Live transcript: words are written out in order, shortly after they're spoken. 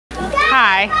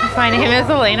Hi, my name is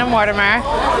Alaina Mortimer.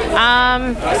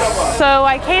 So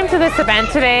I came to this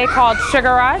event today called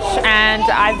Sugar Rush, and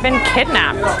I've been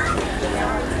kidnapped.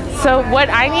 So what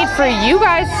I need for you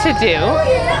guys to do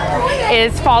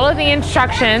is follow the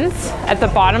instructions at the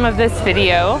bottom of this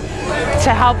video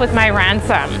to help with my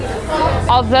ransom.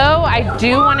 Although I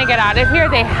do want to get out of here,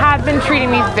 they have been treating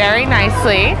me very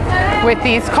nicely with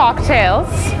these cocktails.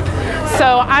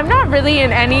 So I'm not really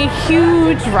in any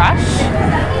huge rush,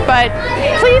 but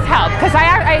please help, because I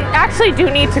actually do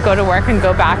need to go to work and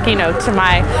go back, you know, to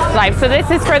my life. So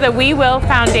this is for the We Will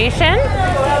Foundation,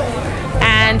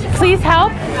 and please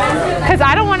help, because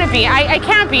I don't want to be, I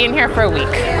can't be in here for a week.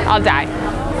 I'll die.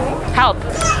 Help.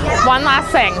 One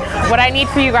last thing. What I need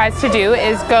for you guys to do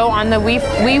is go on the We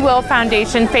Will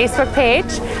Foundation Facebook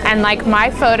page and like my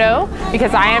photo,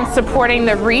 because I am supporting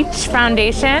the Reach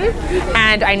Foundation,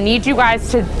 and I need you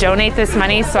guys to donate this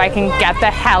money so I can get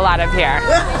the hell out of here.